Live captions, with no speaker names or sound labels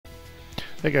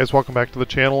Hey guys, welcome back to the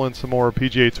channel and some more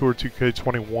PGA Tour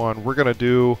 2K21. We're going to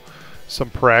do some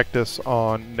practice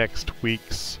on next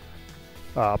week's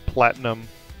Platinum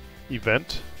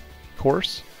event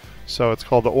course. So it's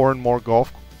called the Oranmore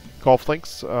Golf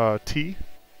Links T.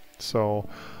 So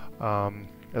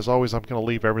as always, I'm going to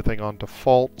leave everything on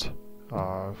default.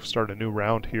 Start a new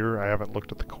round here. I haven't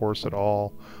looked at the course at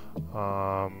all.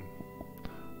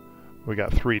 We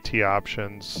got 3 tee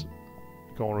options.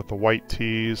 Going with the white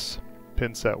tees.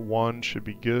 Pin set 1 should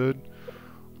be good.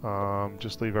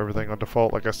 Just leave everything on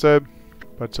default like I said.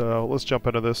 But let's jump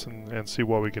into this and see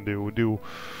what we can do. We'll do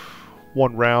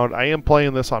one round. I am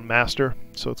playing this on Master,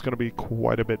 so it's going to be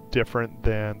quite a bit different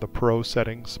than the Pro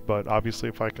settings. But obviously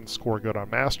if I can score good on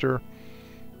Master,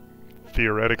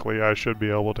 theoretically I should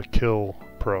be able to kill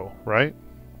Pro, right?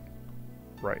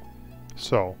 Right.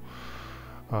 So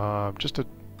just to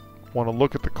want to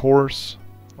look at the course,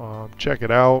 check it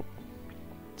out,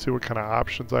 see what kind of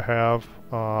options I have.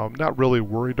 Not really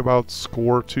worried about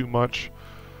score too much,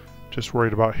 just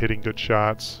worried about hitting good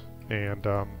shots and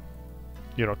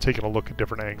you know, taking a look at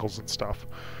different angles and stuff.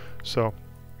 So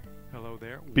hello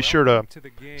there. Be sure to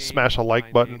smash a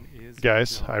like button,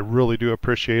 guys. I really do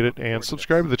appreciate it, and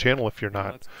subscribe to the channel if you're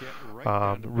not.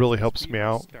 It really helps me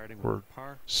out. We're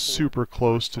super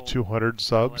close to 200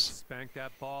 subs,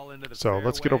 so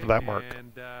let's get over that mark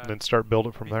and then start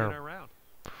building from there.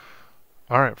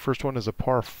 Alright, first one is a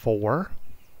par 4.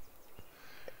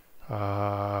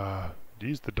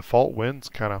 Geez, the default wind's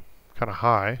kind of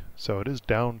high, so it is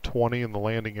down 20 in the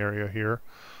landing area here.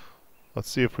 Let's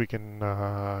see if we can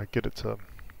get it to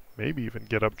maybe even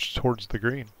get up towards the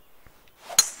green.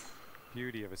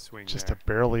 Beauty of a swing. Just there.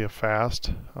 barely a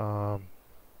fast.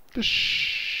 This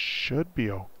should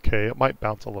be okay. It might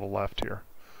bounce a little left here,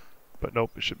 but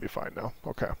nope, it should be fine now.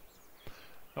 Okay.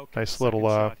 Nice little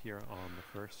shot here on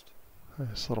the first.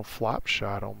 Nice little flop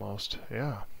shot almost,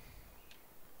 yeah.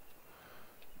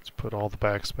 Let's put all the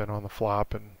backspin on the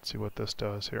flop and see what this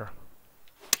does here.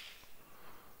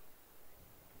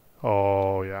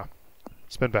 Oh, yeah.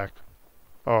 Spin back.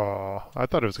 Oh, I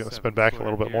thought it was going to spin back a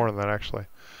little bit more than that, actually.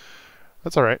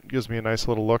 That's alright. Gives me a nice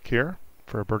little look here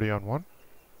for a birdie on 1.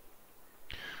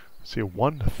 See,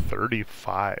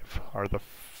 135 are the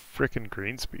frickin'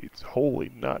 green speeds. Holy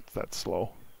nuts, that's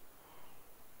slow.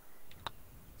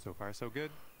 So far, so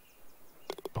good.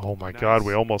 Oh my God,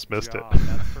 we almost missed it.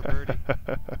 That's for birdie.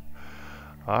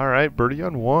 All right, birdie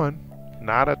on 1.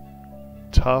 Not a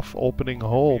tough opening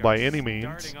hole by any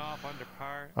means.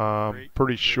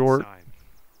 Pretty short.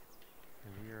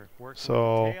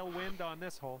 So,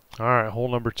 all right, hole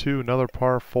number 2, another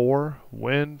par 4.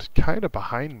 Wind kind of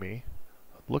behind me.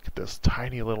 Look at this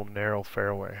tiny little narrow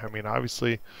fairway. I mean,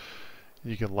 obviously,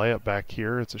 you can lay it back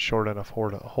here. It's a short enough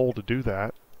hole to do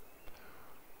that.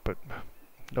 But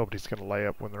nobody's going to lay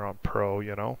up when they're on Pro,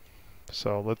 you know.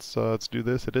 So let's do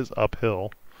this. It is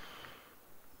uphill.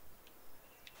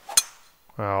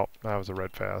 Oh, that was a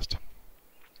red fast.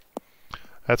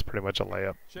 That's pretty much a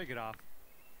layup. Shake it off.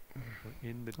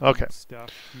 In the okay. Stuff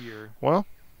here. Well,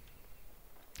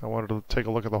 I wanted to take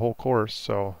a look at the whole course.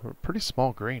 So a pretty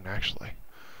small green actually.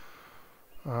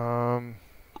 Hit a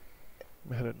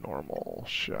normal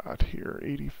shot here,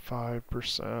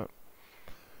 85%.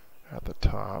 At the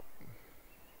top.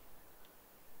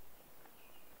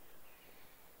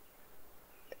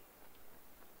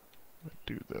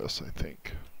 Do this, I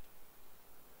think.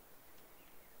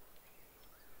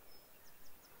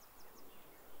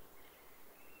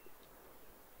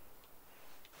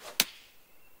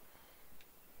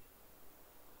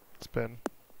 Spin.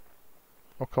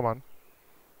 Oh, come on.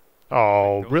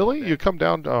 Oh, really? You come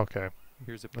down? Okay.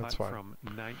 Here's a putt from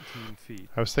 19 feet.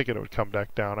 I was thinking it would come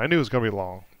back down. I knew it was going to be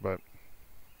long, but...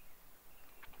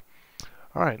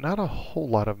 Alright, not a whole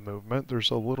lot of movement.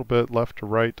 There's a little bit left to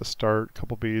right to start, a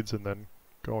couple beads, and then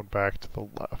going back to the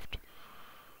left.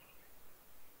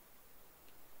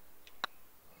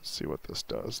 Let's see what this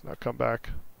does. Now come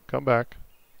back. Come back.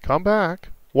 Come back!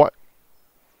 What?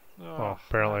 Oh,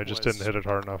 apparently I just didn't hit it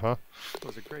hard enough, huh? It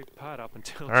was a great putt up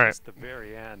until just the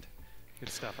very end. Good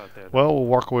stuff out there. Well, we'll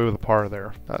walk away with a par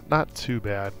there. Not too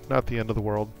bad. Not the end of the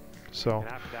world. So,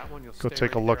 go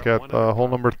take a look at hole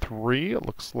number 3. It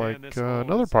looks like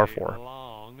another par 4.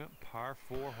 Long par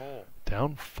 4 hole.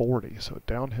 Down 40, so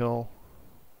downhill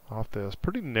off this.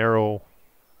 Pretty narrow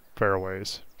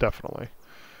fairways, definitely.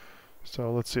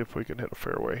 So, let's see if we can hit a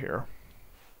fairway here.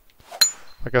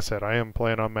 Like I said, I am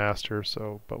playing on Master,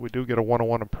 so but we do get a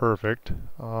 101 and perfect.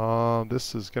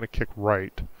 This is going to kick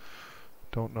right.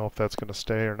 Don't know if that's going to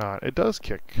stay or not. It does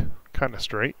kick kind of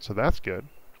straight, so that's good.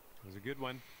 It was a good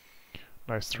one.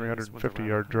 Nice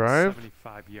 350-yard drive.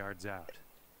 75 yards out.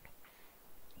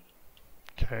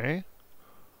 Okay.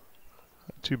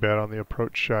 Not too bad on the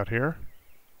approach shot here.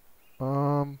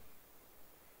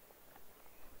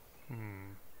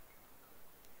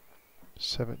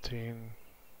 17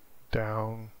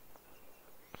 down.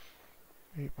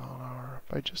 8 mile an hour.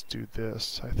 If I just do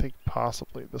this, I think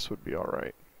possibly this would be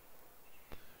alright.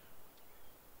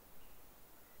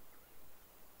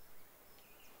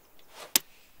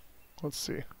 Let's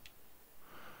see.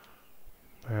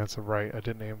 That's a right. I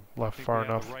didn't aim left far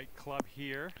enough. The right club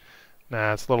here.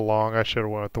 Nah, it's a little long. I should have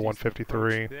went with the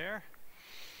 153.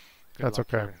 That's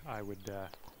okay. Here. I would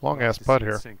long ass putt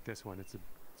here. Sink this one. It's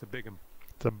a big 'em.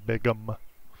 It's a big 'em.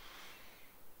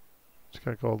 Just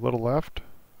gotta go a little left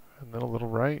and then a little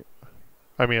right.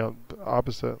 I mean,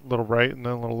 opposite. A little right and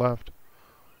then a little left.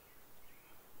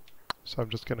 So I'm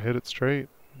just gonna hit it straight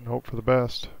and hope for the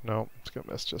best. No, it's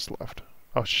gonna miss just left.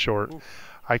 Oh, short.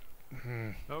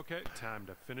 Okay, time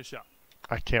to finish up.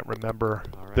 I can't remember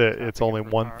Right, that it's only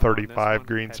 135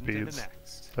 green speeds.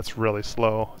 That's really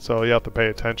slow. So you have to pay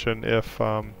attention if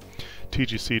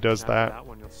TGC does That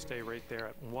one, you'll stay right there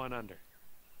at 1 under.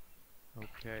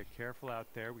 Okay, careful out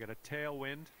there. We got a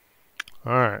tailwind.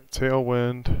 All right,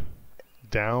 tailwind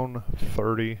down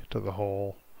 30 to the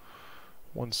hole.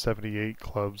 178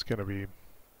 club's gonna be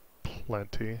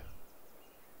plenty.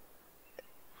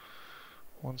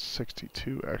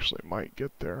 162 actually might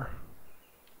get there.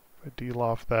 I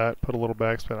de-loft that, put a little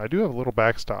backspin. I do have a little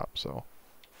backstop, so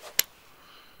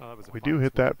we do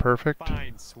hit that perfect.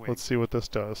 Let's see what this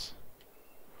does.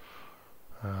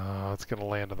 It's gonna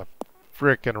land in the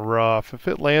frickin' rough. If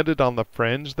it landed on the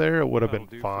fringe there, it would have been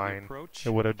fine. It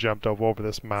would have jumped up over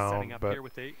this mound, but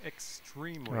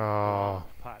oh,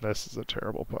 this is a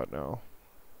terrible putt now.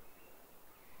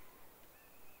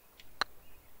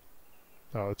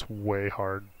 Oh, it's way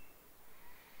hard.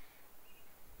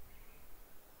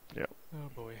 Yep. Oh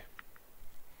boy.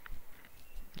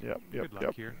 Yep. Good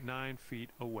luck here. 9 feet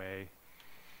away.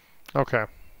 Okay.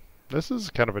 This is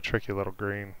kind of a tricky little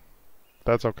green.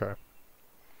 That's okay.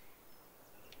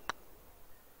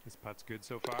 This putt's good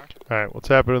so far. Alright, we'll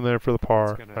tap it in there for the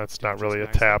par. That's not really a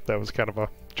tap. That was kind of a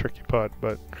tricky putt,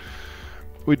 but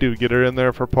we do get it in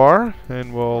there for par,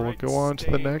 and we'll go on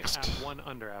to the next. 1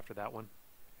 under after that one.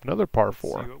 Another par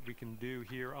 4. See what we can do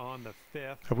here on the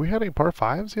 5th. Have we had any par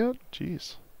 5s yet?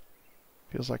 Jeez.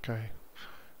 Feels like I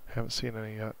haven't seen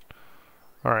any yet.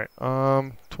 Alright,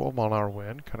 12 mile an hour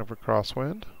wind, kind of a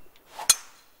crosswind.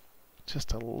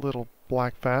 Just a little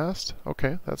black fast.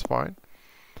 Okay, that's fine.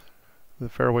 The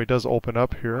fairway does open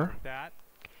up here.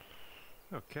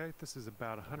 Okay, this is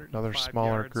about 100. Another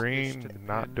smaller green,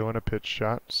 not doing a pitch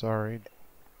shot, sorry.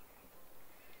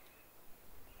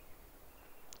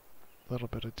 Little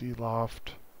bit of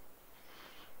de-loft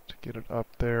to get it up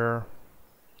there.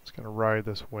 It's going to ride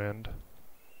this wind.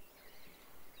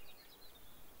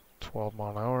 12 mile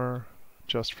an hour,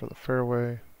 just for the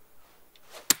fairway.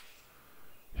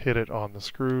 Hit it on the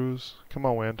screws. Come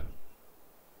on, wind.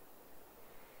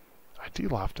 I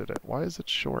de-lofted it. Why is it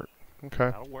short?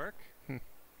 Okay. That'll work. And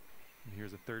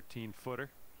here's a 13-footer.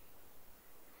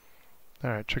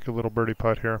 Alright, check a little birdie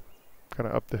putt here. Kind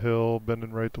of up the hill,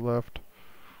 bending right to left.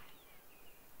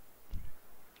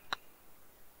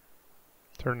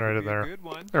 Turn right in there.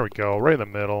 There we go, right in the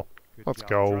middle. Let's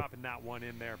go. Dropping that one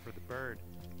in there for the bird.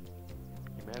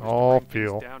 All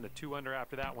feel. Down to 2 under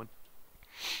after that one.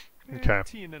 Okay.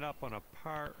 Teeing it up on a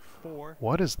par 4.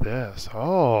 What is this?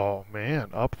 Oh man,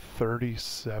 up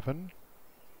 37.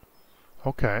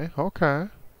 Okay, okay.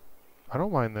 I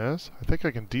don't mind this. I think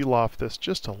I can de-loft this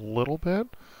just a little bit.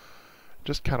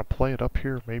 Just kind of play it up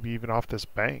here, maybe even off this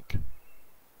bank.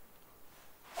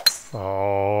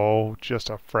 Oh, just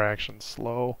a fraction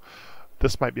slow.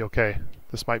 This might be okay.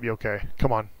 This might be okay.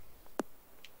 Come on.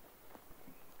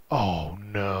 Oh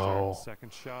no.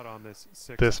 Second shot on this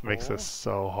 6th This makes this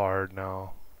so hard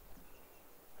now.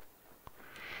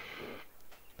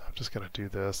 I'm just going to do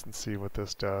this and see what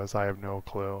this does. I have no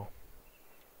clue.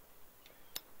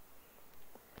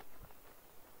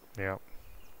 Yeah.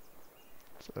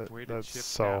 That's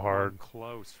so hard.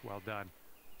 Close. Well done.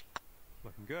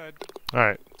 Looking good.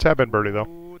 Alright, tap in birdie though.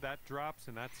 Ooh, that drops,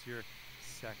 and that's your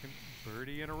 2nd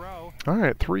birdie in a row.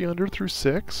 Alright, 3 under through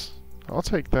 6. I'll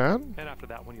take that. And after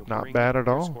that one, you'll not bad at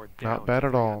all. Not bad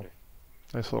at all.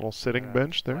 Nice little sitting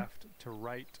bench there. Left to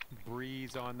right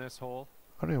breeze on this hole.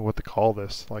 I don't know what to call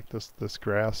this. Like this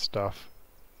grass stuff.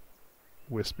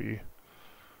 Wispy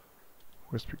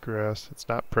grass. It's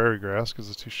not prairie grass because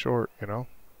it's too short, you know.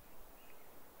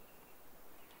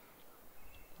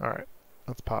 Alright,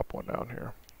 let's pop one down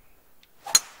here.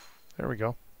 There we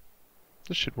go.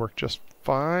 This should work just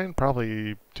fine.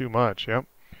 Probably too much, yep.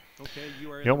 Okay,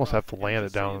 you are in You the almost have rough, to and land it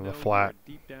just so down you in the know, you flat. are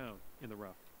deep down in the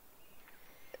rough.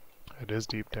 It is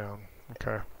deep down.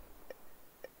 Okay.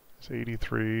 Is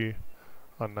 83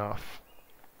 enough?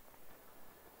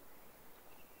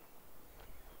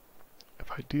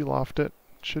 If I de-loft it,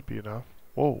 it should be enough.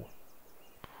 Whoa.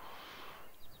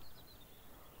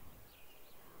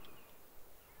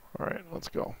 Alright, let's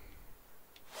go.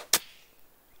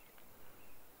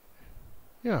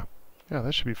 Yeah. Yeah,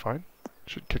 that should be fine.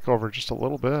 Should kick over just a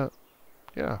little bit.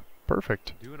 Yeah,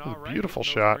 perfect. Doing That was all a right. beautiful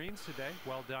hitting those shot. greens today.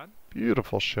 Well done.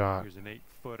 Beautiful shot. Here's an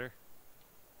 8-footer.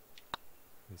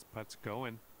 This putt's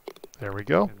going. There we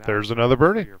go. And that There's will another go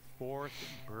for birdie. your 4th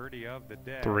birdie of the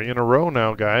day. 3 in a row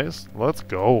now, guys. Let's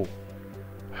go.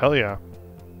 Hell yeah.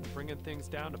 Bringing things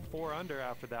down to 4 under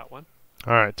after that one.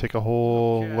 Alright, take a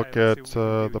whole Okay, look let's at see what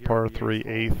we can do the here par on the 3 eighth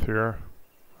hole. eighth here.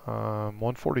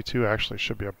 142 actually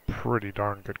should be a pretty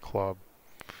darn good club.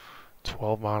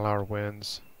 12-mile-an-hour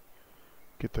winds.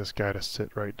 Get this guy to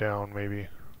sit right down, maybe.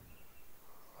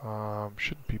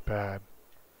 Shouldn't be bad.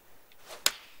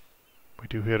 We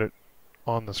do hit it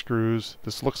on the screws.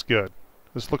 This looks good.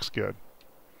 This looks good.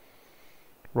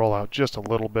 Roll out just a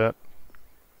little bit.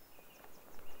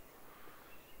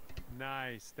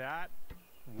 Nice. That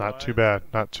Not too was bad.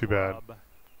 the Not too bad. club.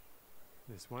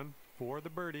 This one for the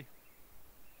birdie.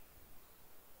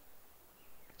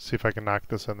 See if I can knock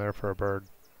this in there for a bird.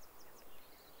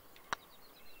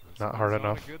 This Not one's hard on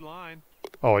enough. A good line.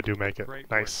 Oh, I do make it. Great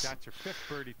work. Nice. That's your 5th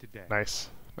birdie today. Nice.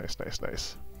 Nice, nice,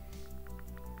 nice.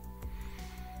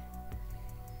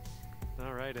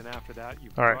 All right, and after that,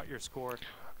 you've All right. brought your score I'm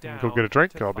down. gonna go get a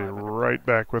drink. to I'll be 5 under right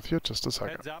par. back with you just a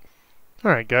second. Heads up.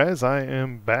 Alright guys, I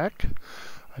am back.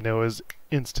 I know it's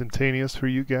instantaneous for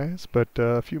you guys, but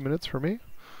a few minutes for me.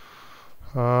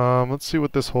 Let's see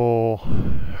what this hole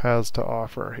has to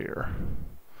offer here.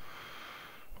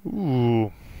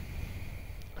 Ooh.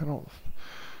 I don't...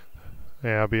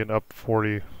 Yeah, being up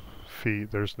 40 feet,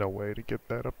 there's no way to get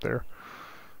that up there.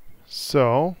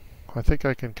 So, I think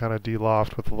I can kind of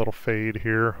de-loft with a little fade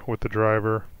here with the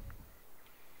driver.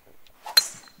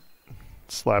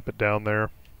 Slap it down there.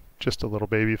 Just a little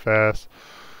baby fast.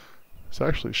 This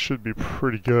actually should be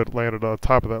pretty good. Landed on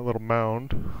top of that little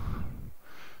mound.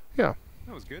 Yeah.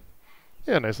 That was good.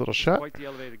 Yeah, nice little shot. Quite the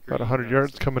elevated About green, 100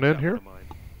 yards so coming keep in that here. one in mind.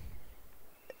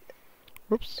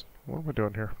 Whoops. What am I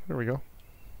doing here? There we go.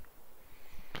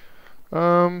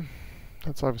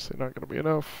 That's obviously not going to be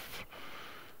enough.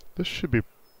 This should be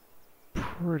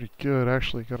pretty good.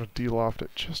 Actually, going to de-loft it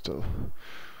just a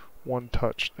one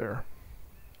touch there.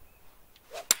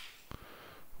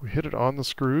 We hit it on the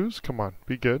screws. Come on,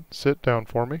 be good. Sit down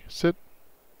for me. Sit.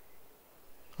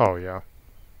 Oh, yeah.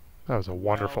 That was a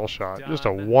wonderful Well shot. done. Just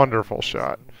a wonderful Nice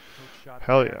shot. little shot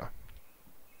Hell there.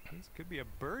 yeah. This could be a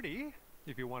birdie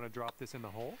if you want to drop this in the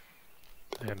hole.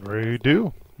 And we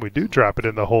do. We do drop it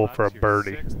in the hole for a That's your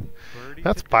birdie. 6th birdie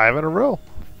That's today. 5 in a row.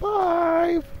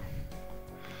 5!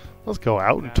 Let's go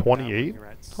out in And after that one, 28. you're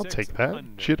at I'll 6 take that.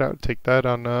 under. Shit, I would take that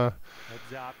on, Heads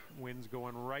up, wind's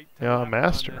going right to Yeah, left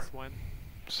master. on this one.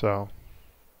 so.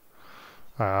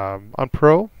 On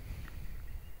pro,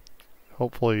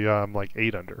 hopefully like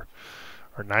 8 under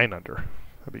or 9 under.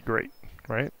 That'd be great,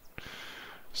 right?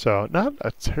 So not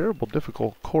a terrible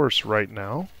difficult course right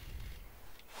now.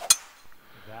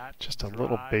 That Just a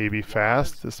little drive baby was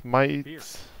fast. This might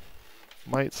fierce.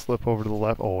 slip over to the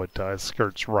left. Oh, it does.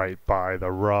 Skirts right by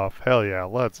the rough. Hell yeah,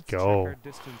 let's Check go. our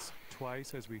distance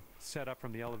twice as we set up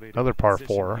from the elevated Another par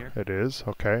position 4. here. It is.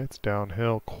 Okay, it's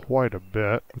downhill quite a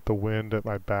bit with the wind at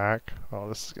my back. Oh,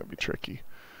 this is going to be tricky.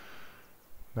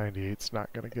 98's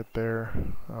not going to get there.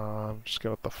 Just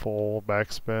got the full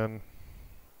backspin.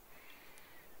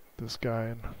 This guy,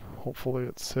 and hopefully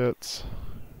it sits.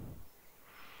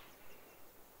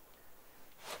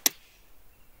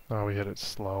 Oh, we hit it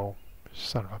slow.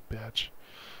 Son of a bitch.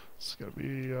 It's going to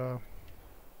be...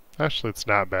 Actually, it's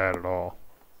not bad at all.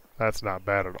 That's not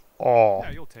bad at all.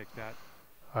 Yeah, you'll take that.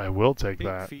 I will take 8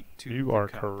 that. feet to You the are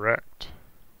cup. correct.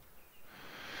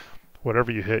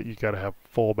 Whatever you hit, you got to have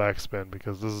full backspin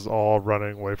because this is all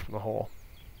running away from the hole.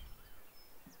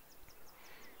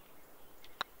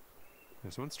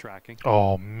 This one's tracking.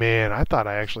 Oh man, I thought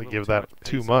I actually Little give that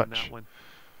too pace on much. that one.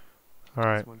 All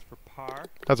right, This one's for par.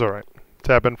 that's all right.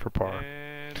 Tap in for par.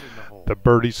 And in the hole. The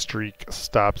birdie streak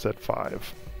stops at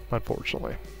 5,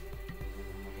 unfortunately.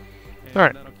 And all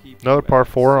right, that'll keep another you par at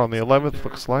 4 on the 6 11th under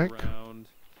looks like. round.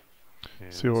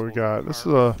 And See what this we one's got. This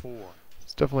par is 4.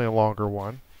 It's definitely a longer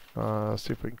one.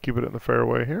 See if we can keep it in the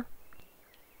fairway here.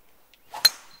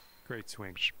 Great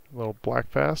swing. A little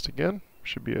black fast again.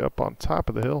 Should be up on top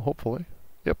of the hill, hopefully.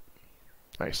 Yep.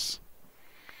 Nice.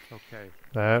 Okay.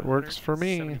 That works for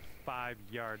me. 175 5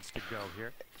 yards to go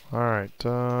here. Alright,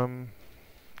 9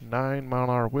 mile an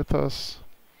hour with us.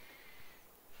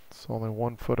 It's only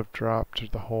 1 foot of drop to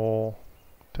the hole.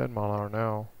 10 mile an hour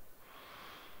now.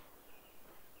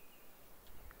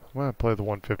 I'm going to play the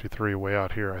 153 way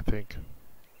out here, I think.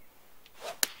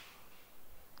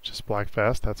 Just black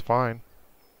fast, that's fine.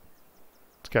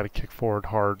 It's got to kick forward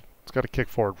hard. It's got to kick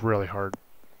forward really hard.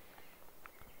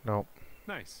 Nope.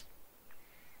 Nice.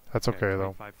 That's okay,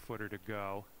 though. 5-footer to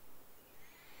go.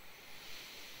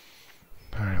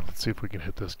 Alright, let's see if we can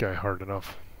hit this guy hard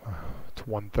enough. It's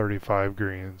 135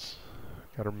 greens.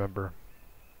 Gotta remember.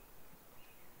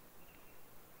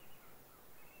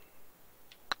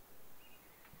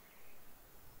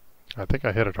 I think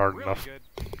I hit it hard Really enough. Good.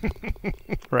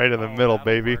 Right in the middle, that'll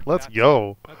baby. work. Let's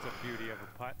go. That's a beauty of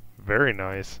a putt. Very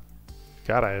nice.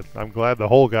 God, I'm glad the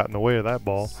hole got in the way of that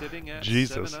ball. Sitting at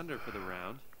Jesus. 7 under for the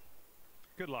round.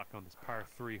 Good luck on this par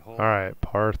 3 hole. Alright,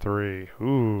 par 3.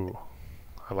 Ooh.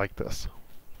 I like this.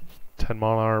 10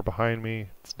 mile an hour behind me.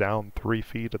 It's down 3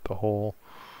 feet at the hole.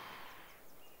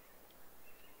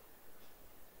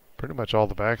 Pretty much all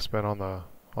the backspin on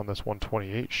this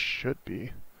 128 should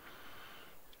be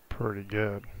pretty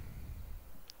good.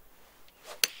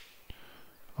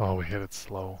 Oh, we hit it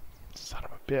slow. Son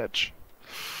of a bitch.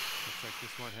 Looks like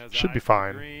this one has Should be eyes for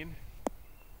fine. green.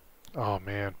 Oh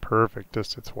man, perfect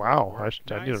distance. Wow, I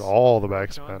needed Nice all the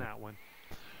work on backspin. that one.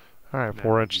 Alright, Now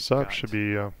 4 you've inches up got should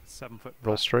be a 7-foot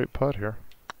real putt. straight putt here.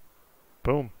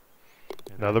 Boom.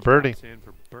 And Another that birdie. drops in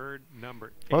for bird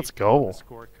number 8 Let's on go. the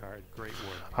scorecard. Great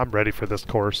work. I'm ready for this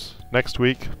course. Next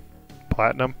week,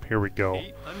 platinum. Here we go.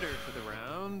 8 under for the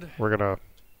round. We're gonna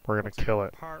Looks like kill a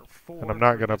it. Par 4 And I'm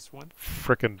not for gonna this one.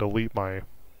 frickin' delete my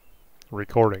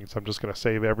recordings. I'm just gonna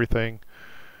save everything,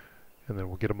 and then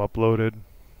we'll get them uploaded.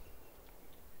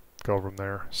 Go from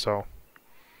there. So,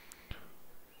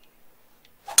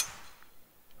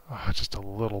 just a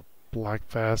little black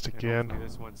fast And again. hopefully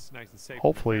this one's nice and safe in the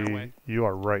Hopefully fairway. you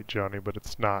are right, Johnny, but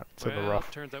it's not. It's in the Well,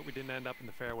 rough. turns out we didn't end up in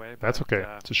the fairway. That's but, okay.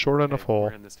 It's a short enough hey, hole.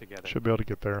 we're in this together. Should be able to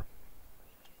get there.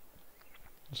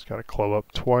 Just gotta club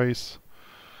up twice.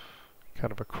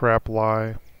 Kind of a crap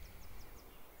lie.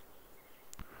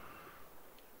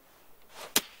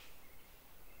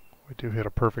 We do hit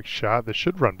a perfect shot. This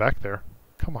should run back there.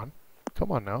 Come on.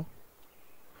 Come on now.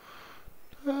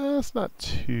 That's not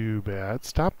too bad.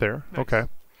 Stop there. Nice. Okay.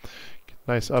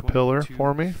 Nice uphiller 22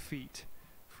 for me. feet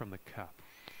from the cup.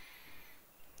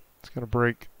 It's going to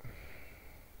break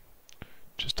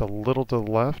just a little to the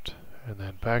left and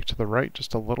then back to the right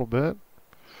just a little bit.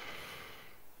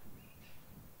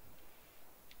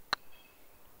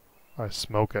 I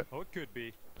smoke it. Oh, it could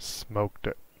be. Smoked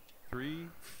it. 3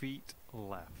 feet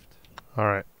left.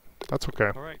 Alright. That's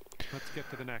okay. All right, let's get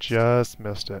to the next. Just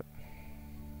missed it.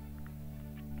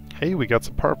 Hey, we got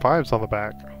some par 5s on the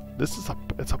back. This is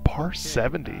it's a par Okay,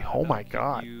 70. Oh my that'll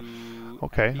god. get you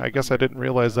Okay, I guess I didn't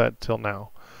realize that till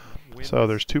now. Winds So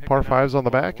there's 2 picking par up 5s on the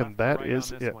both back, and left that right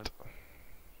is on this it. one.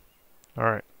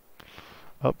 Alright.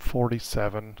 Up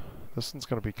 47. This one's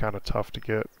going to be kind of tough to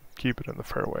get. Keep it in the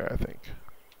fairway, I think.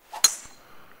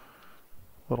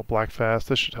 Little black fast.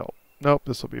 This should help. Nope,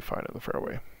 this will be fine in the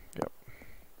fairway. Yep.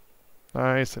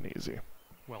 Nice and easy.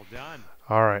 Well done.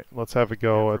 Alright, let's have a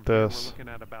go And at from here, this. We're looking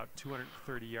at about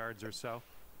 230 yards or so.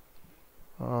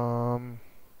 I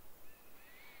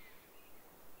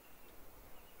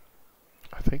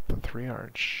think the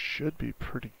 3-iron should be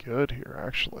pretty good here,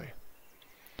 actually.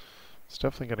 It's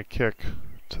definitely going to kick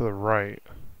to the right,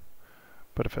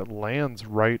 but if it lands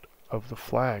right of the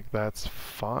flag, that's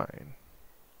fine.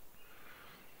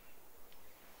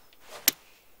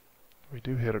 We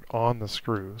do hit it on the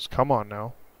screws. Come on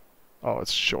now. Oh,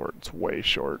 it's short. It's way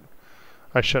short.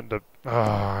 I shouldn't have...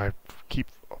 I keep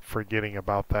forgetting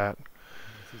about that.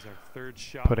 This is our third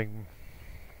shot. Putting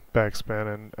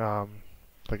backspin and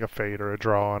like a fade or a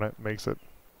draw on it makes it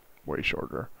way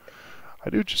shorter. I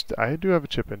do have a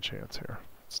chip in chance here.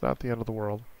 It's not the end of the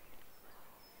world.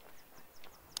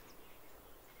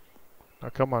 Now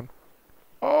come on.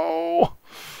 Oh!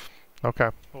 Okay.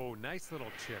 Oh, nice little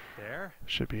chip there.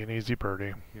 Should be an easy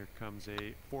birdie. Here comes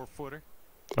a 4-footer.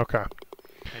 Okay.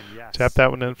 And yes, Tap that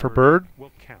one in for bird.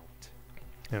 will count.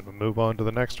 And we'll move on to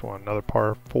the next one. Another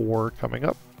par 4 coming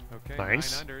up. Okay,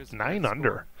 Nice. 9 under is the 9 next under.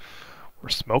 score. We're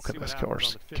See smoking what this happens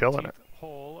course. on the Killing it. 15th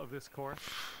hole of this course.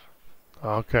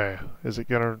 Okay. Is it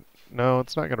gonna... No,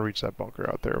 it's not gonna reach that bunker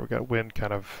out there. We got wind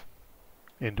kind of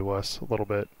into us a little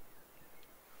bit.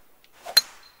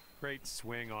 Great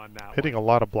swing on that Hitting one. a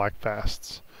lot of black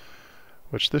fasts,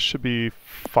 which this should be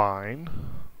fine.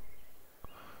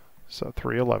 So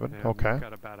 311. And Okay. We've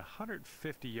got about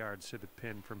 150 yards to the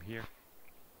pin from here.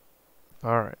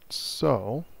 Alright,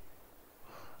 so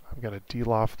I'm going to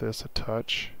de-loft this a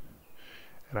touch,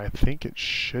 and I think it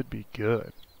should be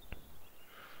good.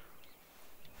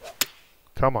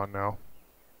 Come on now.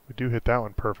 We do hit that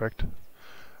one perfect.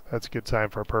 That's a good time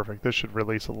for a perfect. This should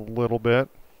release a little bit.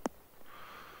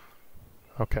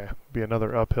 Okay, be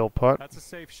another uphill putt. That's a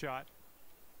safe shot.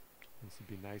 This would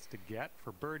be nice to get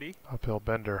for birdie. Uphill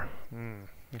bender.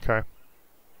 Okay.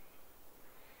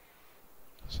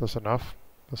 Is this enough?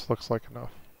 This looks like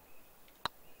enough.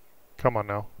 Come on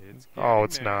now. Oh,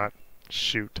 it's not.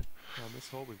 Shoot. On this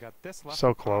hole, we've got this left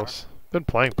So close. Been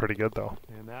playing pretty good though.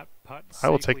 And that putt I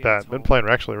will take that. Been playing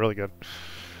actually really good.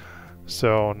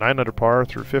 So 9 under par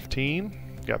through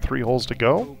 15. Got 3 holes to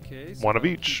go. Okay, so One of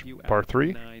I'll each. keep you Par at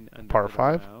 3, 9 under par for the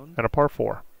 5, round. and a par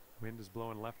 4. Wind is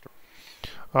blowing left.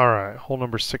 Alright, hole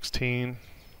number 16.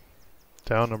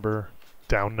 Down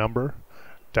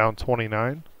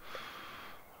 29.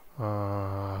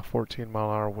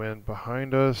 14-mile-an-hour wind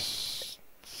behind us.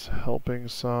 It's helping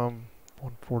some.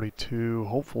 142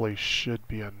 hopefully should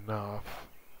be enough.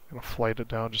 Gonna flight it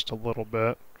down just a little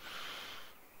bit.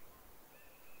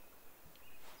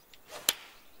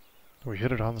 We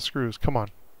hit it on the screws. Come on.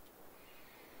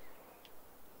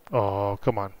 Oh,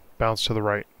 come on. Bounce to the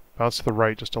right. Bounce to the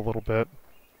right just a little bit.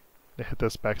 Hit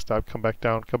this backstop. Come back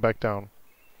down. Come back down.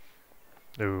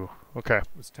 Ooh. Okay. It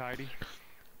was tidy.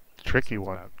 Tricky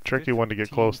one. Tricky one to get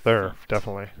close there.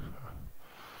 Definitely.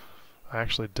 I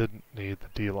actually didn't need the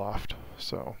D-loft,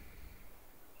 so.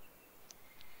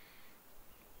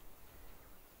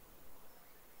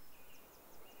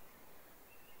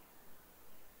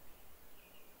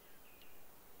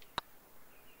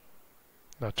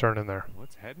 Now turn in there. Well,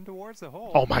 it's heading towards the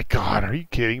hole. Oh my God, are you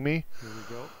kidding me? Here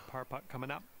we go. Par putt coming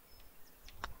up.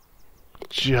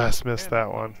 Just missed And that a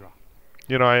one. draw.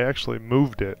 You know, I actually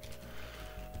moved it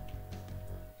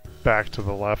back to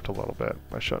the left a little bit.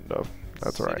 I shouldn't have.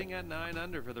 That's all right. Sitting at 9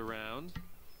 under for the round.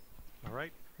 All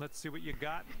right, let's see what you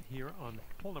got here on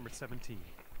hole number 17.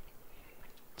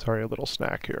 Sorry, a little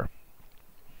snack here.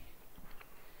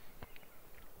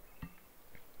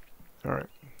 All right,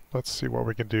 let's see what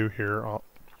we can do here on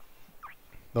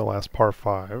the last par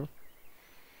 5.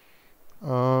 I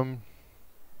don't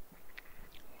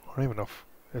even know if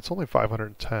it's only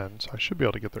 510, so I should be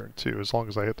able to get there in 2 as long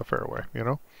as I hit the fairway, you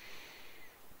know?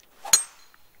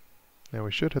 And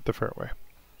we should hit the fairway.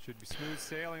 Should be smooth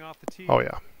sailing off the tee. Oh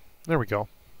yeah, there we go.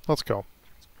 Let's go.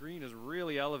 This green is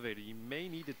really elevated. You may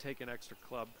need to take an extra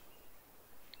club.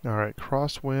 All right,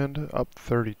 crosswind up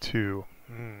 32.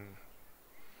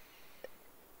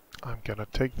 I'm gonna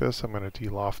take this. I'm gonna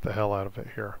de-loft the hell out of it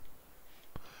here.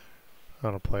 I'm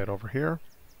gonna play it over here,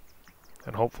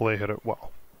 and hopefully hit it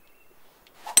well.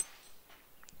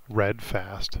 Red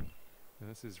fast. And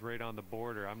this is right on the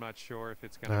border. I'm not sure if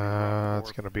it's going to be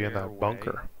It's gonna be in that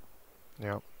bunker.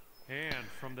 Yep. And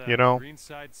from the You know, green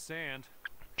side sand,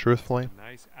 truthfully,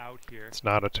 nice out here. it's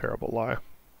not a terrible lie.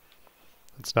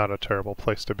 It's not a terrible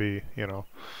place to be, you know.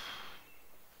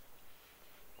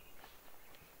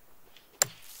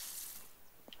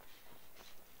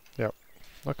 Yep.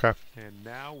 Okay. And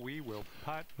now we will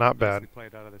putt. Not bad. Basically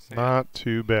played out of the sand. Not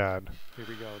too bad. Here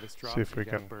we go. This drops. See if we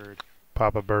get a can bird.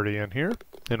 pop a birdie in here.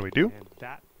 And we do. And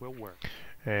that will work.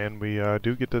 And we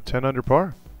do get to 10 under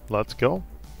par. Let's go.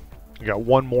 We got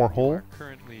one more You hole. are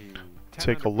currently 10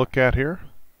 Take a under look at here.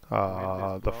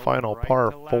 Wind is The blowing final right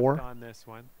par to left 4. on this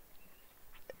one.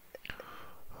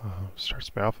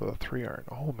 Starts me off with a 3-iron.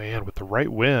 Oh man, with the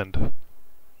right wind,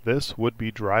 this would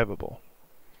be drivable.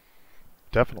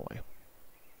 Definitely.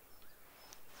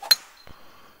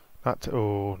 Not to,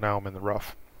 oh, now I'm in the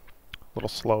rough. A little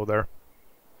slow there.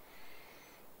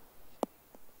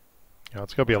 Yeah,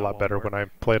 it's gonna be a That lot won't better work. when I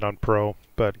play it on pro.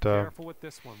 But Careful with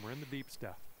this one. We're in the deep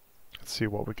stuff. let's see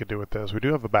what we can do with this. We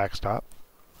do have a backstop.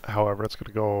 However, it's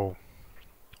gonna go,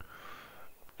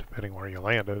 depending where you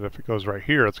land it. If it goes right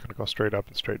here, it's gonna go straight up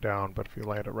and straight down. But if you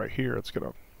land it right here, it's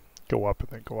gonna go up and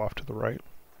then go off to the right.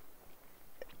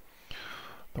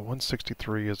 The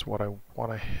 163 is what I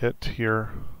want to hit here.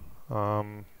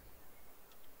 Is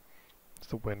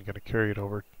the wind going to carry it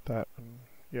over that?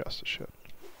 Yes, it should.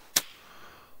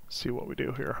 See what we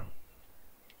do here.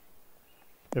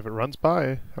 If it runs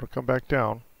by, it'll come back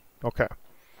down. Okay,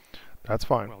 that's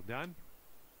fine. Well done.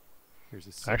 Here's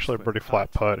a Actually, a 6-foot pretty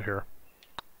flat putt here.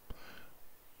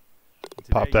 Today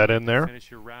Pop you that get in to there.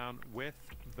 Finish your round with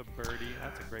the birdie.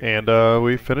 That's a great And way to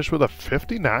we finish. finished with a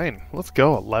 59. Let's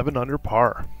go, 11 under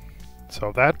par.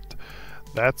 So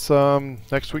that's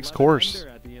next week's 11 course. under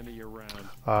at the end of your round.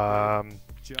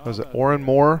 Was it Job out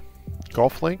Oranmore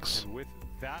Golf Links? And with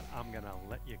that, I'm going to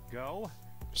let you go.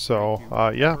 So,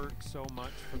 Thank you yeah, so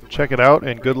much for the check it round. out,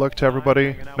 and good luck to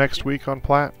everybody Hanging out next with you. week on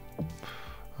Platt.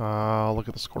 Look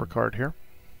at the scorecard here.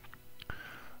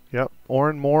 Yep,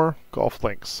 Oranmore Golf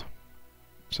Links.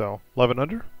 So, 11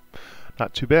 under,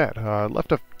 not too bad.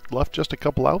 Left just a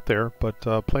couple out there, but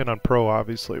playing on pro,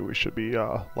 obviously, we should be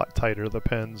a lot tighter, the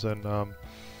pins, and a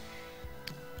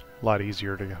lot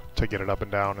easier to get it up and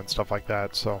down and stuff like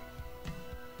that. So,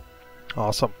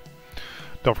 awesome.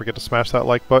 Don't forget to smash that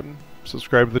like button,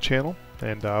 subscribe to the channel,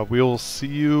 and we'll see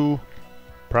you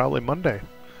probably Monday.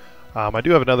 I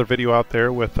do have another video out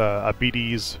there with a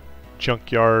BD's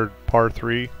Junkyard Par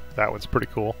 3. That one's pretty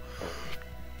cool.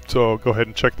 So go ahead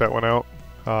and check that one out.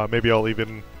 Maybe I'll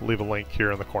even leave a link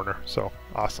here in the corner. So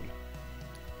awesome.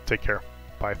 Take care.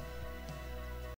 Bye.